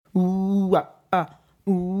Ooh, ah, ah.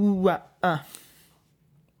 Ooh, ah, ah.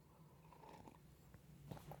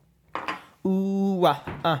 Ooh, ah,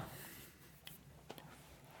 ah.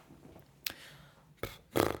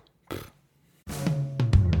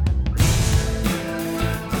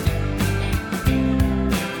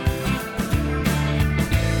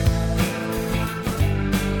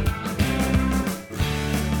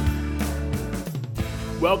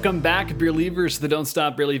 Welcome back, Beerlievers, to the Don't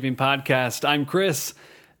Stop Beerlieving podcast. I'm Chris.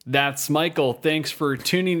 That's Michael. Thanks for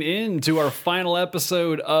tuning in to our final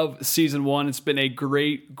episode of Season 1. It's been a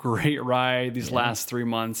great ride these last 3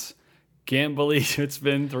 months. Can't believe it's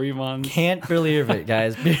been 3 months. Can't believe it,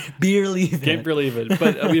 guys. Beerlieve. Can't believe it.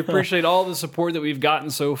 But we appreciate all the support that we've gotten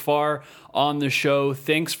so far on the show.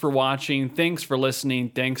 Thanks for watching. Thanks for listening.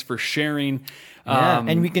 Thanks for sharing.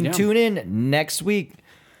 And we can tune in next week.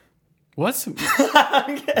 What's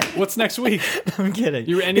next week? I'm kidding.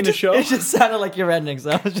 You're ending the show? It just sounded like you're ending,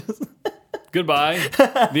 so I was just... Goodbye.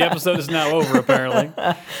 The episode is now over, apparently.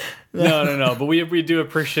 No. But we do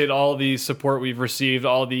appreciate all the support we've received,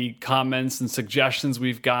 all the comments and suggestions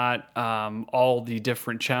we've got, all the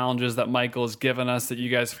different challenges that Michael has given us that you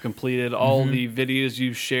guys have completed, all the videos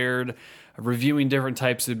you've shared, reviewing different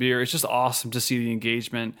types of beer. It's just awesome to see the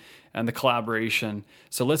engagement and the collaboration.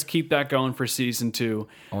 So let's keep that going for Season 2.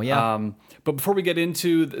 Oh, yeah. But before we get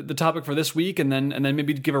into the topic for this week, and then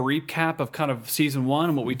maybe give a recap of kind of Season 1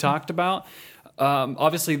 and what we talked about,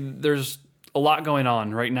 obviously there's a lot going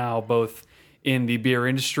on right now, both in the beer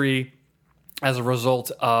industry as a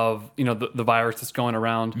result of the virus that's going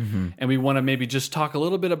around. And we want to maybe just talk a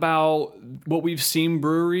little bit about what we've seen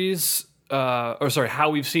breweries how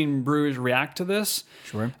we've seen breweries react to this.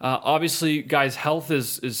 Sure. Obviously, guys, health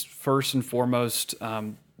is first and foremost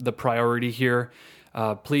the priority here.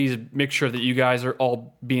 Please make sure that you guys are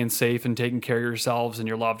all being safe and taking care of yourselves and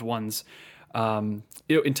your loved ones.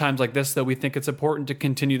 In times like this, though, we think it's important to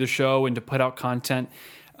continue the show and to put out content.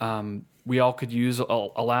 We all could use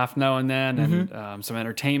a laugh now and then and some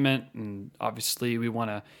entertainment. And obviously, we want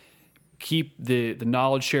to keep the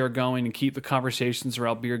knowledge share going and keep the conversations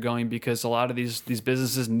around beer going, because a lot of these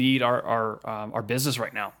businesses need our business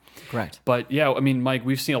right now. Correct. But yeah, I mean, Mike,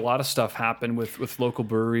 we've seen a lot of stuff happen with local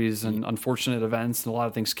breweries and unfortunate events and a lot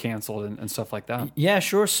of things canceled and stuff like that. Yeah,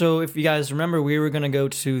 sure. So if you guys remember, we were going to go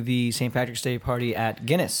to the St. Patrick's Day party at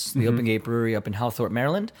Guinness, the Open Gate Brewery up in Halthorpe,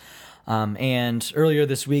 Maryland. And earlier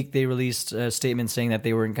this week, they released a statement saying that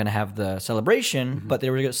they weren't going to have the celebration, but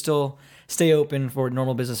they were going to still stay open for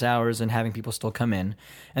normal business hours and having people still come in.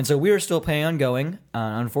 And so we were still planning on going.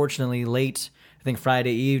 Unfortunately, late, I think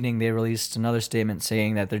Friday evening, they released another statement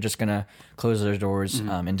saying that they're just going to close their doors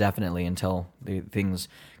indefinitely until things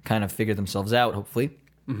kind of figure themselves out, hopefully.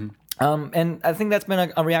 And I think that's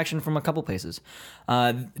been a reaction from a couple places.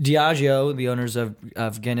 Diageo, the owners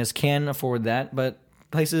of Guinness, can afford that, but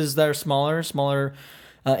places that are smaller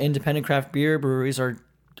independent craft beer breweries are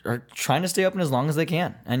trying to stay open as long as they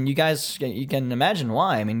can. And you can imagine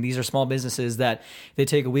why. I mean, these are small businesses that they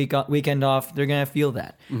take a weekend off, they're going to feel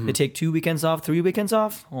that. They take 2 weekends off, 3 weekends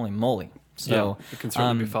off, holy moly. So it can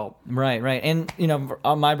certainly be felt. Right. And,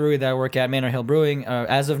 my brewery that I work at, Manor Hill Brewing,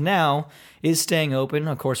 as of now, is staying open.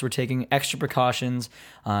 Of course, we're taking extra precautions.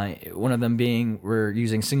 One of them being we're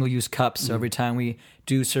using single-use cups. So every time we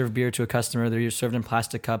do serve beer to a customer, they're served in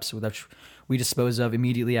plastic cups, which we dispose of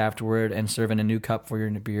immediately afterward and serve in a new cup for your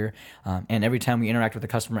beer. And every time we interact with the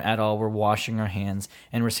customer at all, we're washing our hands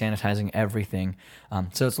and we're sanitizing everything.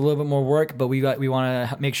 So it's a little bit more work, but we want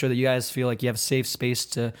to make sure that you guys feel like you have safe space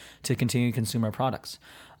to continue to consume our products.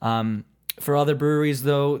 For other breweries,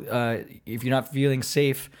 though, if you're not feeling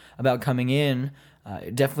safe about coming in,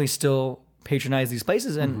 definitely still patronize these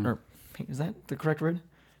places. Or is that the correct word?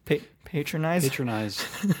 Patronize? Patronize.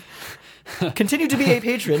 Continue to be a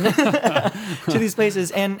patron to these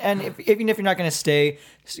places, and even if you're not going to stay,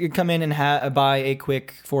 you come in and buy a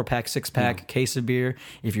quick 4-pack, 6-pack case of beer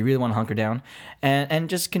if you really want to hunker down, and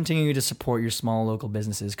just continue to support your small local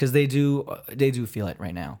businesses, because they do feel it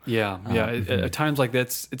right now. At times like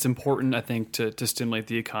that, it's important, I think, to stimulate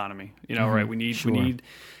the economy. Right? We need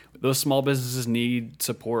those small businesses need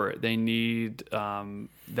support. They need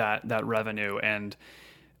that revenue, and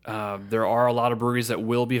there are a lot of breweries that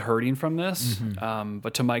will be hurting from this.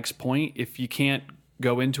 But to Mike's point, if you can't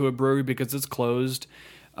go into a brewery because it's closed,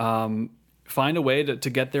 find a way to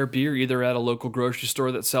get their beer either at a local grocery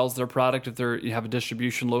store that sells their product if you have a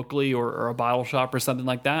distribution locally, or a bottle shop or something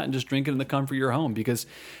like that, and just drink it in the comfort of your home, because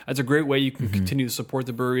that's a great way you can continue to support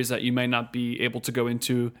the breweries that you may not be able to go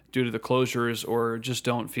into due to the closures, or just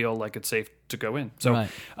don't feel like it's safe to go in. So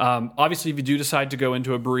obviously, if you do decide to go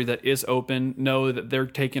into a brewery that is open, know that they're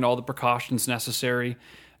taking all the precautions necessary.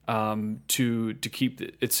 to keep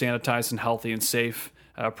it sanitized and healthy and safe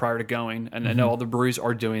prior to going. And I know all the breweries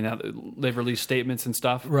are doing that. They've released statements and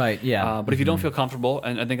stuff. Right, yeah. But if you don't feel comfortable,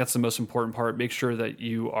 and I think that's the most important part, make sure that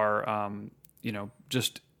you are,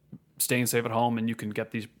 just staying safe at home, and you can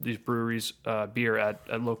get these breweries beer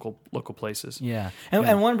at local places. Yeah.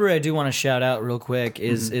 And one brewery I do want to shout out real quick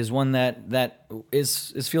is one that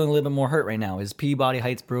is feeling a little bit more hurt right now, is Peabody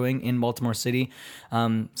Heights Brewing in Baltimore City.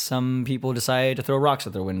 Some people decided to throw rocks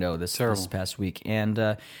at their window this past week,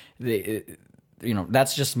 and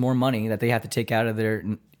that's just more money that they have to take out of their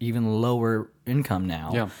even lower income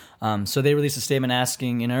now. Yeah. So they released a statement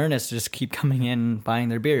asking in earnest to just keep coming in and buying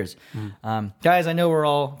their beers. Guys, I know we're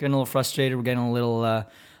all getting a little frustrated. We're getting a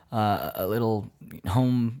little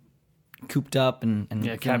home cooped up and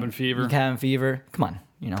cabin fever. Cabin fever. Come on,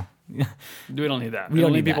 We don't need that. We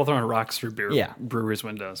don't need people throwing rocks through breweries'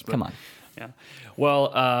 windows. But, come on. Yeah.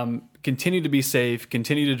 Well, continue to be safe.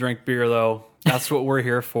 Continue to drink beer, though. That's what we're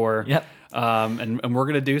here for. Yep. And we're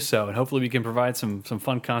going to do so, and hopefully we can provide some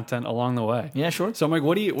fun content along the way. Yeah, sure. So, Mike,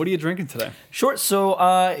 what are you drinking today? Sure. So,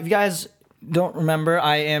 if you guys don't remember,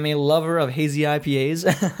 I am a lover of hazy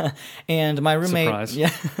IPAs, and my roommate,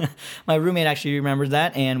 my roommate actually remembers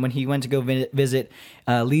that. And when he went to go visit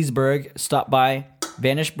Leesburg, stopped by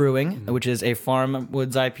Vanish Brewing, which is a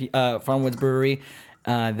Farmwoods brewery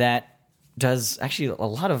that does actually a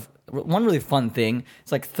lot of. One really fun thing,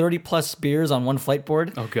 it's like 30 plus beers on one flight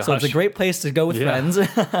board. Oh, gosh. So it's a great place to go with friends.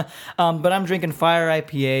 But I'm drinking Fire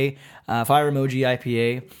IPA, Fire Emoji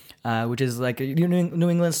IPA, which is like a New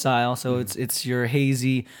England style. So it's your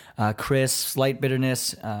hazy, crisp, slight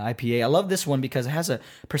bitterness IPA. I love this one because it has a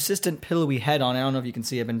persistent pillowy head on it. I don't know if you can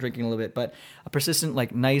see, I've been drinking a little bit, but a persistent,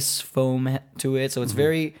 like, nice foam to it. So it's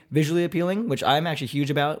very visually appealing, which I'm actually huge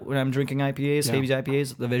about when I'm drinking IPAs, hazy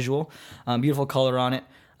IPAs, the visual. Beautiful color on it.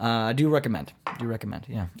 I do recommend.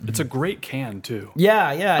 Yeah. It's a great can too. Yeah,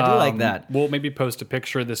 I do like that. We'll maybe post a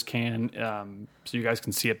picture of this can so you guys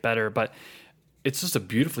can see it better. But it's just a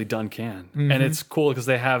beautifully done can, and it's cool because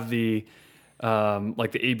they have the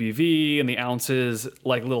like the ABV and the ounces,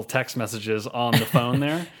 like little text messages on the phone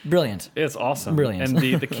there. Brilliant. It's awesome. Brilliant.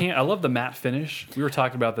 And the can, I love the matte finish. We were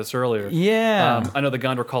talking about this earlier. Yeah. I know the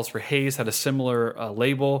Gondor Calls for Haze had a similar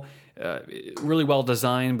label. Really well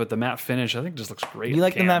designed, but the matte finish I think just looks great. You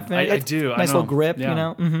like the matte finish? I do. Nice little grip,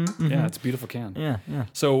 Yeah, it's a beautiful can. Yeah.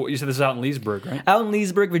 So you said this is out in Leesburg, right? Out in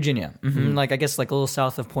Leesburg, Virginia. Like, I guess, like a little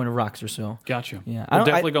south of Point of Rocks or so. Got you. Yeah. We'll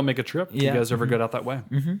definitely go make a trip if you guys ever get out that way.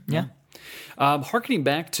 Yeah. Harkening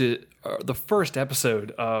back to the first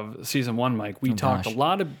episode of season 1, Mike, we talked a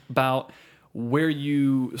lot about where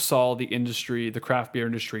you saw the industry, the craft beer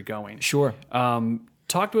industry going. Sure.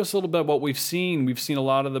 Talk to us a little bit about what we've seen. We've seen a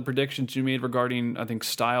lot of the predictions you made regarding, I think,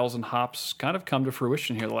 styles and hops kind of come to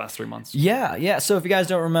fruition here the last 3 months. Yeah. So if you guys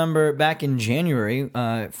don't remember, back in January,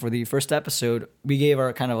 for the first episode, we gave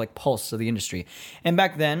our kind of like pulse of the industry. And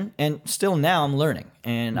back then, and still now, I'm learning.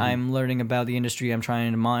 And I'm learning about the industry. I'm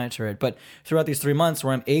trying to monitor it. But throughout these 3 months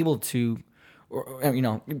where I'm able to,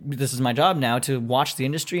 this is my job now, to watch the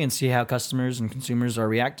industry and see how customers and consumers are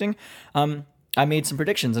reacting, I made some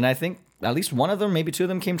predictions, and I think at least one of them, maybe two of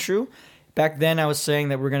them, came true. Back then, I was saying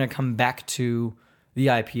that we're going to come back to the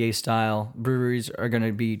IPA style. Breweries are going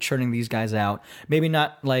to be churning these guys out. Maybe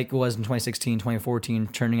not like it was in 2016, 2014,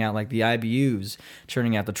 churning out like the IBUs,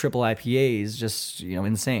 churning out the triple IPAs, just,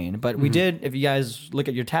 insane. But we did, if you guys look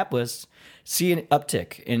at your tap lists, see an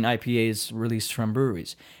uptick in IPAs released from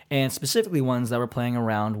breweries, and specifically ones that were playing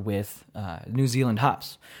around with New Zealand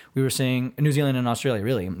hops. We were seeing New Zealand and Australia,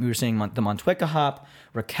 really. We were seeing the Motueka hop,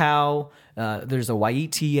 Raquel. There's a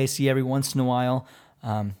Waiti I see every once in a while.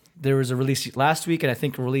 There was a release last week, and I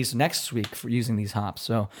think a release next week for using these hops.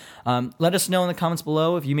 So let us know in the comments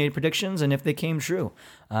below if you made predictions and if they came true.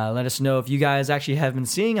 Let us know if you guys actually have been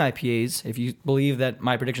seeing IPAs, if you believe that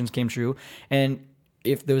my predictions came true, and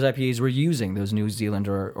if those IPAs were using those New Zealand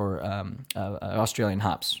or Australian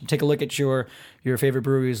hops. Take a look at your favorite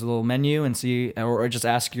brewery's little menu and see, or just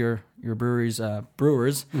ask your brewery's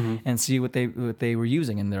brewers and see what they were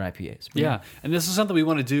using in their IPAs. Yeah, and this is something we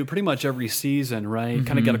want to do pretty much every season, right?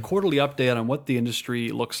 Kind of get a quarterly update on what the industry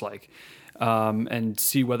looks like. And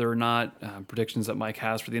see whether or not predictions that Mike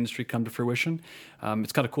has for the industry come to fruition.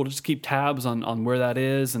 It's kind of cool to just keep tabs on where that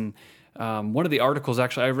is. And one of the articles,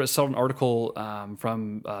 actually, I saw an article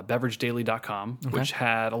from beveragedaily.com, which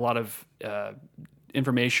had a lot of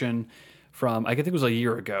information from, I think it was a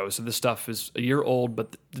year ago. So this stuff is a year old,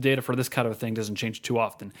 but the data for this kind of a thing doesn't change too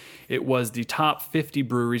often. It was the top 50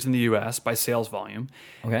 breweries in the U.S. by sales volume.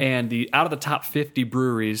 Okay. And out of the top 50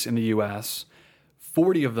 breweries in the U.S.,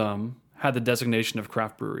 40 of them had the designation of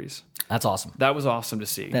craft breweries. That's awesome. That was awesome to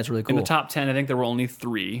see. That's really cool. In the top 10, I think there were only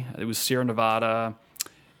 3. It was Sierra Nevada,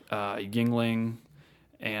 Yuengling,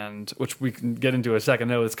 and which we can get into in a second.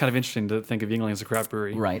 No, it's kind of interesting to think of Yuengling as a craft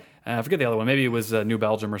brewery. Right. I forget the other one. Maybe it was New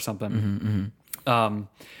Belgium or something.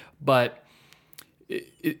 But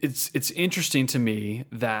it's interesting to me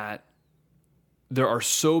that there are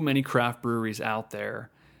so many craft breweries out there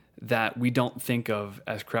that we don't think of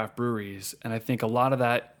as craft breweries. And I think a lot of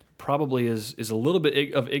that probably is a little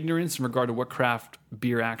bit of ignorance in regard to what craft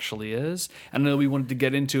beer actually is. And I know we wanted to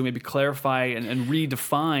get into, maybe clarify and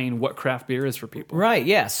redefine what craft beer is for people. Right,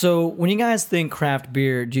 yeah. So when you guys think craft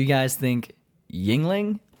beer, do you guys think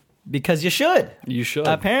Yuengling? Because you should. You should.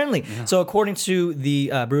 Apparently. Yeah. So according to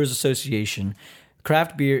the Brewers Association,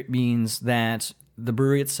 craft beer means that the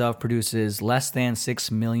brewery itself produces less than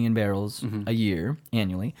 6 million barrels a year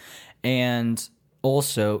annually, and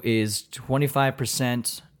also is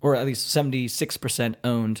 25%, or at least 76%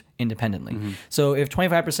 owned independently. So if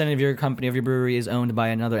 25% of your company, of your brewery, is owned by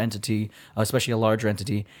another entity, especially a larger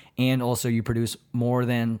entity, and also you produce more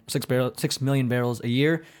than 6 million barrels a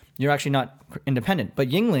year, you're actually not independent. But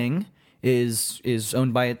Yuengling is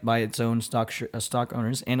owned by its own stock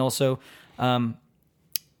owners, and also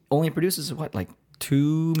only produces like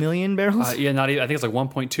 2 million barrels? Not even. I think it's like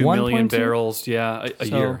 1.2 million barrels. Yeah, a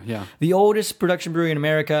year. Yeah, the oldest production brewery in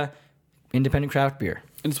America, independent craft beer,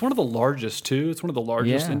 and it's one of the largest too. It's one of the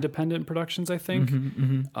largest independent productions, I think,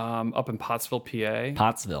 up in Pottsville, PA.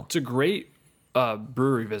 Pottsville. It's a great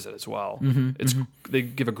brewery visit as well. They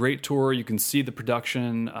give a great tour. You can see the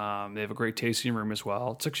production. They have a great tasting room as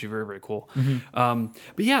well. It's actually very, very cool. But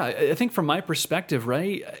yeah, I think from my perspective,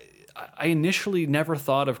 right, I initially never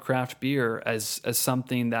thought of craft beer as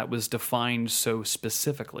something that was defined so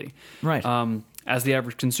specifically. Right. As the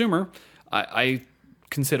average consumer, I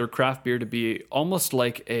consider craft beer to be almost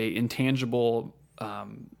like a intangible,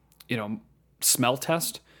 smell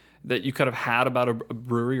test that you could have had about a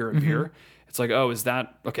brewery or a beer. It's like, oh, is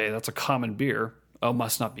that okay? That's a common beer. Oh,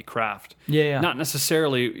 must not be craft. Yeah. Not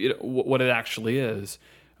necessarily what it actually is.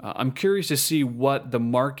 I'm curious to see what the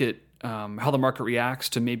market. How the market reacts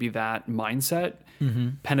to maybe that mindset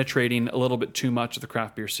penetrating a little bit too much of the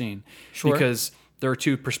craft beer scene. Sure. Because there are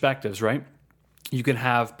two perspectives, right? You can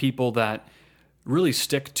have people that really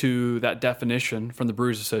stick to that definition from the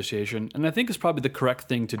Brewers Association, and I think is probably the correct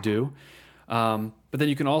thing to do. But then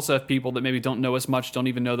you can also have people that maybe don't know as much, don't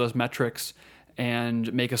even know those metrics,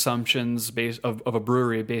 and make assumptions of a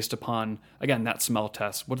brewery based upon, again, that smell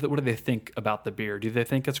test. What do they think about the beer? Do they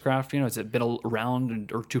think it's craft? Has it been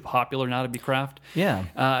around or too popular now to be craft? Yeah.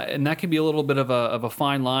 And that can be a little bit of a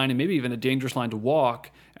fine line, and maybe even a dangerous line to walk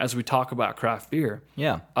as we talk about craft beer.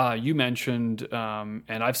 Yeah. You mentioned, and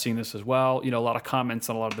I've seen this as well, a lot of comments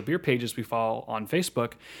on a lot of the beer pages we follow on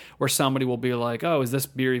Facebook where somebody will be like, oh, is this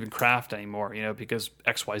beer even craft anymore? Because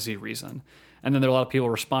XYZ reason. And then there are a lot of people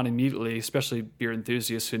respond immediately, especially beer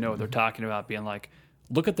enthusiasts who know what they're talking about, being like,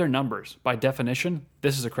 look at their numbers. By definition,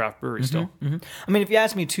 this is a craft brewery still. I mean, if you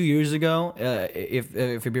asked me 2 years ago if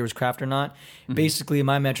a beer was craft or not, basically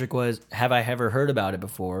my metric was, have I ever heard about it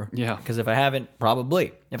before? Yeah. Because if I haven't,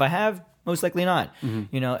 probably. If I have, most likely not.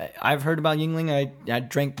 I've heard about Yuengling. I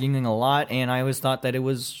drank Yuengling a lot, and I always thought that it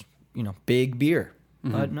was, big beer.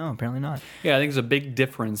 But no, apparently not. Yeah, I think there's a big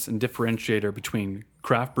difference and differentiator between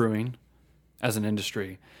craft brewing as an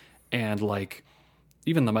industry and like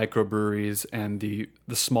even the microbreweries and the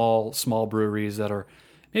small breweries that are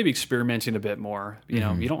maybe experimenting a bit more. You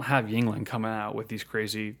don't have Yuengling coming out with these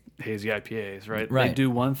crazy hazy IPAs, right? They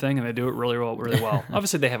do one thing and they do it really well.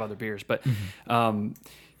 Obviously they have other beers, but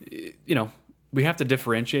we have to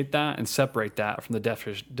differentiate that and separate that from the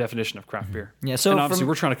definition of craft beer. Yeah, so and obviously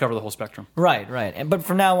we're trying to cover the whole spectrum. Right. But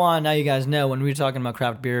from now on, now you guys know when we're talking about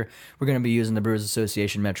craft beer, we're going to be using the Brewers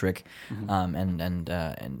Association metric,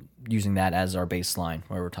 and using that as our baseline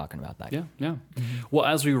where we're talking about that. Yeah. Well,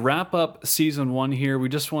 as we wrap up season 1 here, we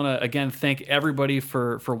just want to again thank everybody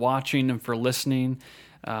for watching and for listening.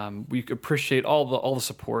 We appreciate all the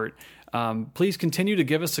support. Please continue to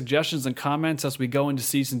give us suggestions and comments as we go into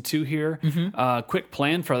season 2 here. Quick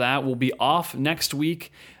plan for that. We'll be off next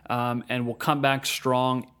week, and we'll come back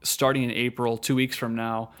strong starting in April, 2 weeks from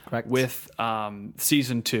now. Correct. With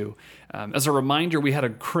season 2. As a reminder, we had a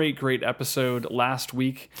great episode last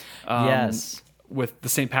week. Yes. With the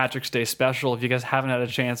St. Patrick's Day special. If you guys haven't had a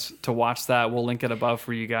chance to watch that, we'll link it above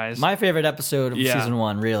for you guys. My favorite episode of season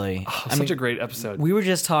 1, really. Such a great episode. We were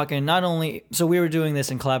just talking, so we were doing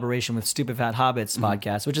this in collaboration with Stupid Fat Hobbits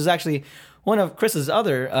podcast, which is actually one of Chris's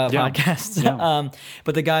other podcasts. Yeah.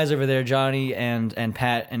 But the guys over there, Johnny and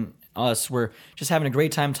Pat, and us were just having a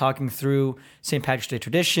great time talking through St. Patrick's Day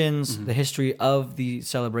traditions, the history of the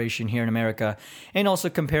celebration here in America, and also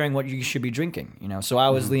comparing what you should be drinking. So I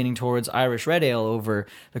was leaning towards Irish Red Ale over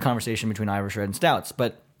the conversation between Irish Red and Stouts,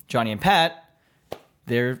 but Johnny and Pat,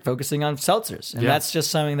 they're focusing on seltzers. And that's just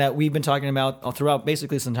something that we've been talking about throughout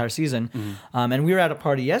basically this entire season. And we were at a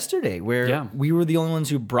party yesterday where we were the only ones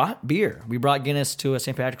who brought beer. We brought Guinness to a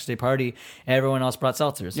St. Patrick's Day party. Everyone else brought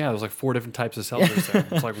seltzers. Yeah, there was like 4 different types of seltzers there.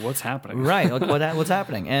 It's like, what's happening? Right. What's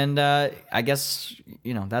happening? And I guess,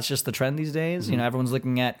 that's just the trend these days. Everyone's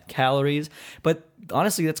looking at calories. But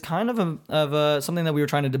honestly, that's kind of something that we were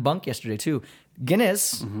trying to debunk yesterday too.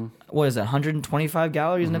 Guinness, what is that, 125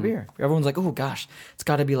 calories in a beer? Everyone's like, oh gosh, it's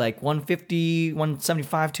got to be like 150,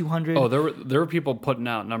 175, 200. Oh, there were people putting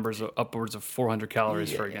out numbers of upwards of 400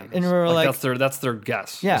 calories for a Guinness. And we're like that's their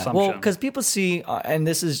guess. Yeah, assumption. well, because people see, and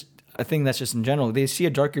this is a thing that's just in general, they see a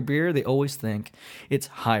darker beer, they always think it's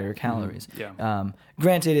higher calories.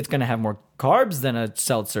 Granted, it's going to have more carbs than a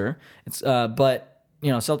seltzer. But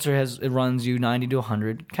seltzer it runs you 90 to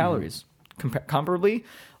 100 calories. Comparably,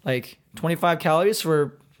 like 25 calories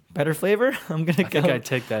for better flavor. I think I'd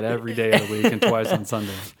take that every day of the week and twice on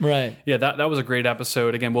Sunday. Right. Yeah, that was a great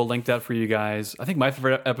episode. Again, we'll link that for you guys. I think my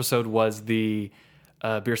favorite episode was the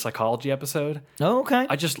beer psychology episode. Oh, okay.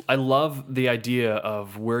 I love the idea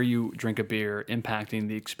of where you drink a beer impacting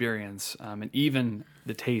the experience and even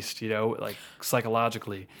the taste, like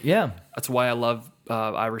psychologically. Yeah. That's why I love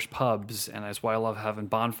Irish pubs, and that's why I love having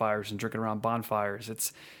bonfires and drinking around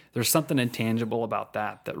bonfires. There's something intangible about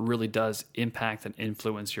that really does impact and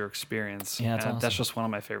influence your experience. Yeah, that's awesome. That's just one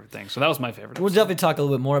of my favorite things. So that was my favorite episode. We'll definitely talk a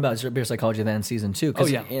little bit more about beer psychology then in season 2. Oh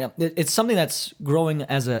yeah, it's something that's growing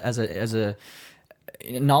as a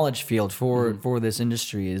knowledge field for this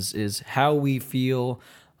industry. Is how we feel,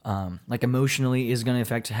 like emotionally, is going to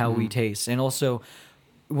affect how we taste, and also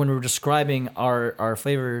when we're describing our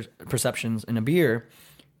flavor perceptions in a beer,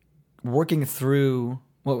 realizing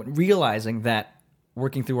that.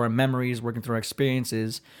 Working through our memories, working through our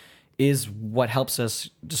experiences is what helps us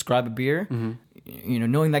describe a beer.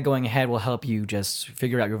 Knowing that going ahead will help you just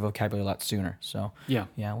figure out your vocabulary a lot sooner. So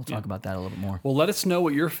we'll talk about that a little bit more. Well, let us know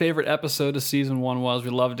what your favorite episode of season 1 was.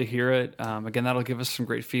 We'd love to hear it. Again, that'll give us some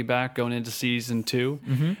great feedback going into season 2.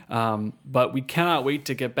 But we cannot wait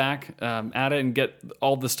to get back at it and get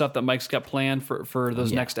all the stuff that Mike's got planned for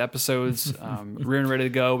those next episodes. We're ready to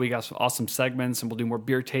go. We got some awesome segments, and we'll do more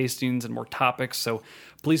beer tastings and more topics. So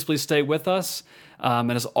please stay with us.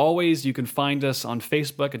 And as always, you can find us on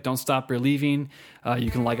Facebook at Don't Stop Beerlieving.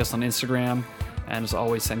 You can like us on Instagram. And as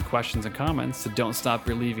always, send questions and comments to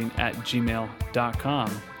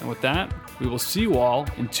don'tstopbeerlieving@gmail.com. And with that, we will see you all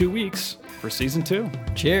in 2 weeks for season 2.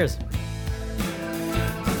 Cheers.